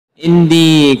In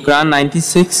the Quran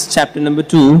 96, chapter number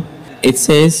 2, it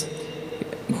says,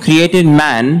 created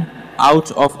man out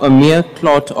of a mere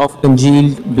clot of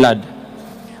congealed blood.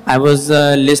 I was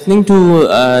listening to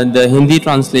the Hindi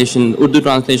translation, Urdu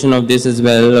translation of this as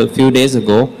well a few days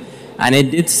ago, and it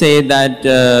did say that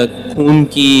खून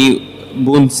की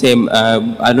बूंद से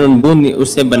बूंद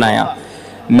उससे बनाया.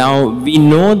 Now we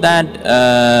know that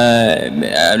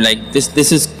like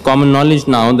this is common knowledge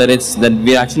now that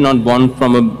we're actually not born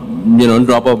from a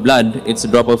drop of blood, it's a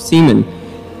drop of semen.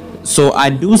 So I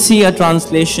do see a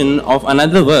translation of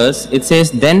another verse. It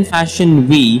says, then fashion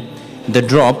we the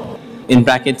drop, in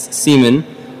brackets semen,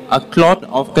 a clot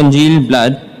of congealed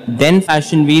blood, then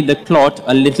fashion we the clot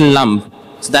a little lump.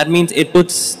 So that means it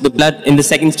puts the blood in the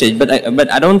second stage. But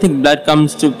I don't think blood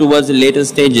comes towards the later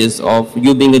stages of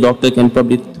you being a doctor can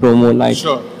probably throw more light.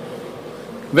 Sure.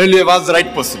 Well, you have asked the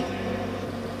right person.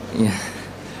 Yeah.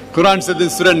 Quran says in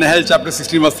Surah Nahl chapter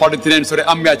 16 verse 43 and Surah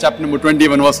Anbiya chapter number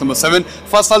 21 verse number 7,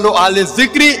 Fasalu ahli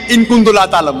zikri in kuntum la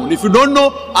ta'lamun. If you don't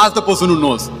know, ask the person who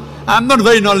knows. I'm not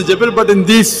very knowledgeable, but in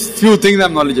these few things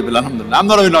I'm knowledgeable, alhamdulillah. I'm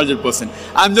not a very knowledgeable person.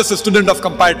 I'm just a student of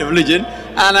comparative religion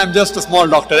and I'm just a small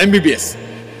doctor, MBBS.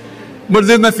 But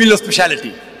this is my field of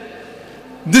speciality.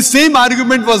 This same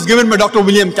argument was given by Dr.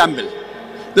 William Campbell.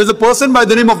 There's a person by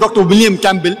the name of Dr. William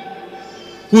Campbell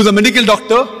who's a medical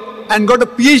doctor and got a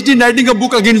PhD in writing a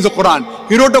book against the Quran.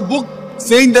 He wrote a book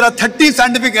saying there are 30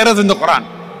 scientific errors in the Quran.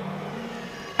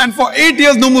 And for 8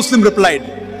 years no Muslim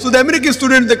replied. So the American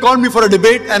students, they called me for a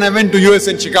debate and I went to US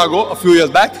in Chicago a few years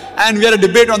back and we had a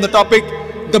debate on the topic,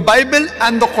 the Bible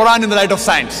and the Quran in the light of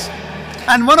science.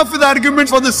 And one of his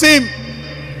arguments was the same,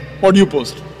 what you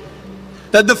posed.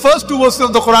 That the first 2 verses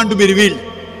of the Quran to be revealed,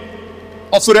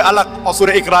 of Surah Alaq, or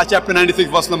Surah Iqra, chapter 96,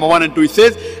 verse number 1 and 2, it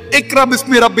says, Iqra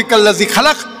bismi rabbika allazi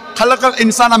khalaq, khalaqal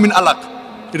insana min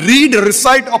alaq. Read,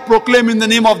 recite or proclaim in the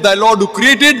name of thy Lord who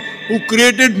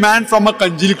created man from a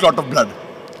congealed clot of blood.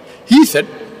 He said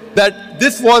that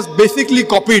this was basically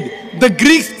copied. The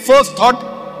Greeks first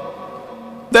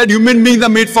thought that human beings are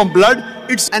made from blood.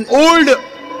 It's an old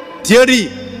theory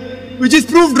which is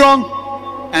proved wrong.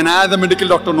 And I as a medical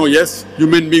doctor know, yes,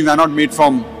 human beings are not made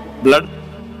from blood.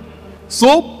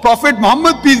 So Prophet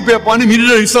Muhammad, peace be upon him, he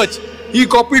did a research. He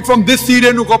copied from this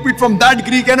Syrian, who copied from that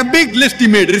Greek, and a big list he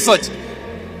made, research.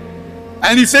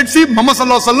 And he said, see, Muhammad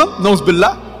sallallahu alaihi wasallam, Nauz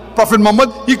billah, Prophet Muhammad,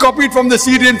 he copied from the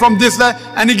Syrian, from this, that,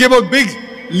 and he gave a big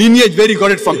lineage where he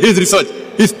got it from, his research,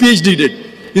 his PhD did.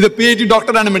 He's a PhD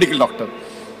doctor and a medical doctor.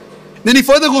 Then he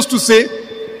further goes to say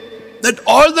that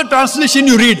all the translation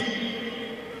you read,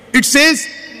 it says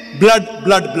blood,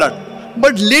 blood, blood.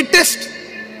 But latest,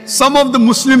 some of the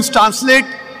Muslims translate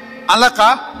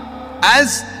alaka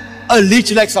as a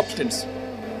leech-like substance.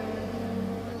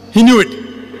 He knew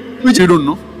it, which you don't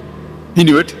know. He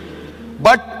knew it.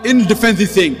 But in defense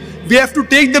he's saying, we have to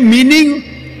take the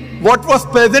meaning what was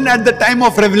present at the time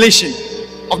of revelation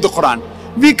of the Quran.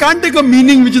 We can't take a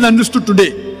meaning which is understood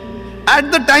today.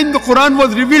 At the time the Quran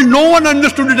was revealed, no one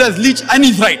understood it as leech, and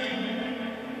he's right.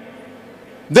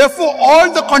 Therefore,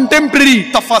 all the contemporary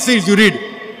tafasirs you read,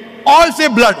 all say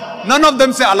blood. None of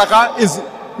them say alaka is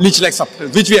leech-like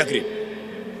substance, which we agree.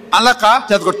 Alaka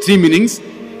has got 3 meanings.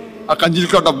 A congealed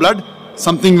clot of blood,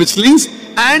 something which clings,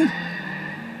 and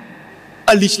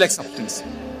a leech-like substance.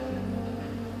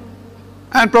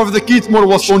 And Prophet Keithmore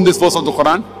was shown this verse of the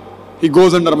Quran. He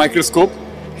goes under a microscope.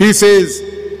 He says,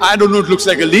 I don't know, it looks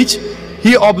like a leech.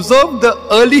 He observed the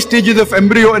early stages of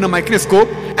embryo in a microscope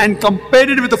and compared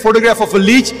it with a photograph of a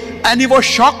leech, and he was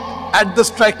shocked at the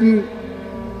striking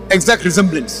exact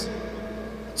resemblance.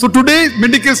 So today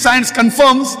medical science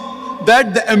confirms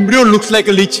that the embryo looks like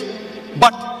a leech.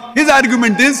 But his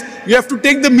argument is, you have to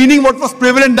take the meaning what was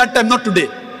prevalent that time, not today.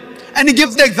 And he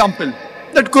gives the example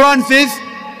that Quran says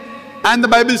and the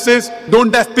Bible says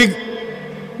don't have pig.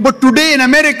 But today in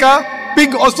America,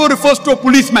 pig also refers to a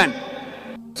policeman.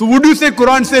 So would you say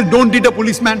Quran says don't eat a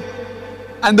policeman?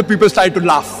 And the people started to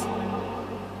laugh.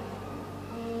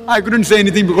 I couldn't say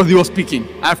anything because he was speaking.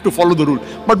 I have to follow the rule.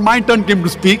 But my turn came to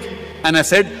speak and I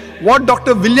said, what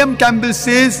Dr. William Campbell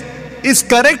says is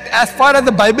correct as far as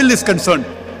the Bible is concerned.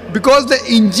 Because the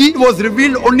Injil was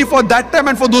revealed only for that time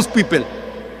and for those people.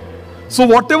 So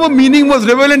whatever meaning was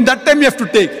revealed in that time you have to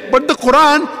take. But the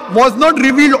Quran was not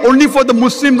revealed only for the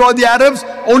Muslims or the Arabs,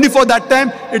 only for that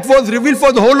time. It was revealed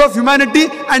for the whole of humanity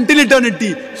until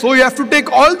eternity. So you have to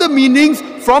take all the meanings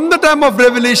from the time of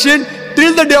revelation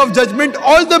till the day of judgment.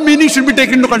 All the meanings should be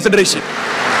taken into consideration.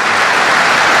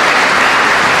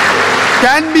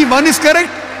 Can be one is correct,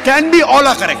 can be all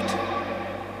are correct.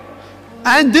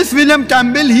 And this William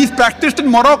Campbell, he's practiced in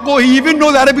Morocco, he even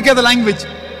knows Arabic as a language.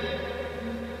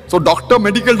 So doctor,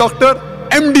 medical doctor,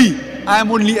 MD. I am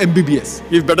only MBBS.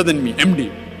 He is better than me, MD.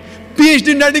 PhD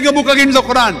in writing a book against the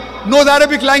Quran. Knows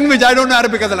Arabic language. I don't know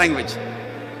Arabic as a language.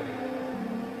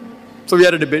 So we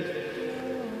had a debate.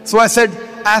 So I said,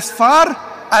 as far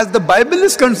as the Bible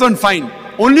is concerned, fine.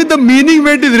 Only the meaning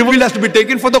where it is revealed has to be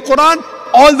taken. For the Quran,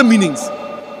 all the meanings.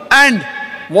 And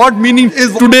what meaning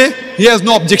is today, he has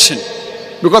no objection.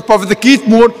 Because Professor Keith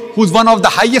Moore, who's one of the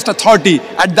highest authority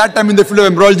at that time in the field of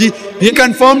embryology, he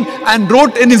confirmed and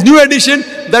wrote in his new edition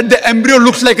that the embryo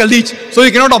looks like a leech. So he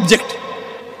cannot object.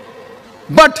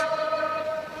 But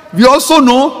we also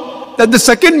know that the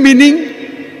second meaning,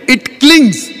 it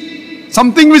clings.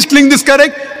 Something which clings is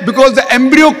correct because the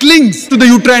embryo clings to the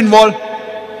uterine wall.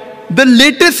 The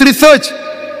latest research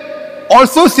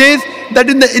also says that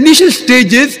in the initial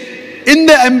stages, in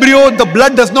the embryo, the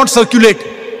blood does not circulate.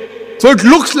 So it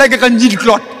looks like a congealed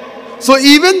clot. So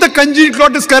even the congealed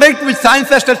clot is correct, which science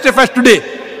has testified today.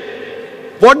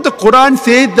 What the Quran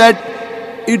says that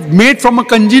it made from a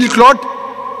congealed clot,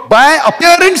 by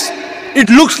appearance,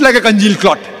 it looks like a congealed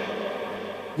clot.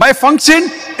 By function,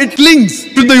 it clings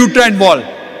to the uterine wall.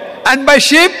 And by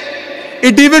shape,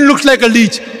 it even looks like a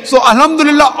leech. So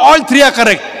alhamdulillah, all three are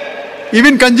correct.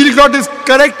 Even congealed clot is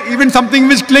correct, even something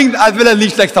which clings as well as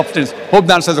leech-like substance. Hope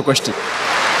that answers the question.